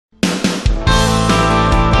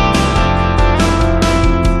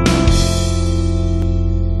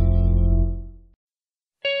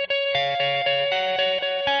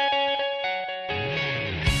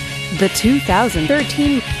The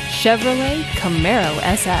 2013 Chevrolet Camaro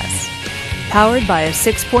SS. Powered by a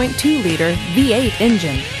 6.2-liter V8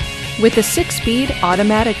 engine with a 6-speed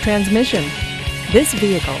automatic transmission. This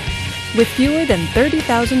vehicle, with fewer than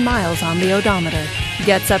 30,000 miles on the odometer,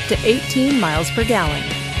 gets up to 18 miles per gallon.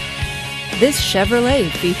 This Chevrolet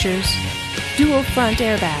features dual front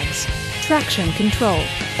airbags, traction control,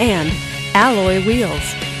 and alloy wheels.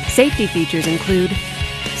 Safety features include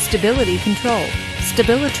stability control,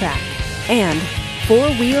 StabiliTrak, and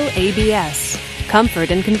 4-wheel ABS.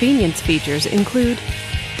 Comfort and convenience features include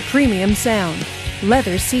premium sound,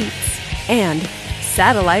 leather seats, and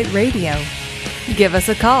satellite radio. Give us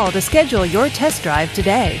a call to schedule your test drive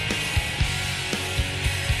today.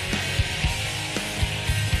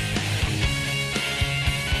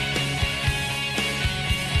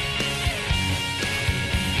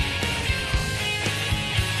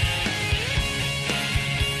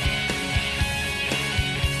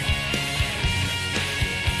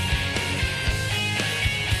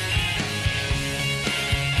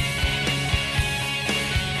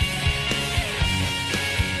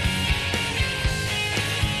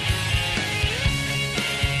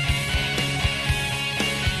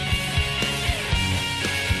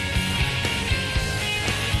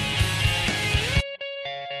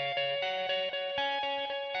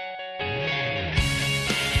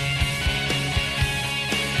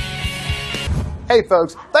 Hey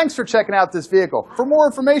folks, thanks for checking out this vehicle. For more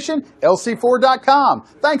information, lc4.com.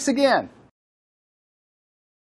 Thanks again.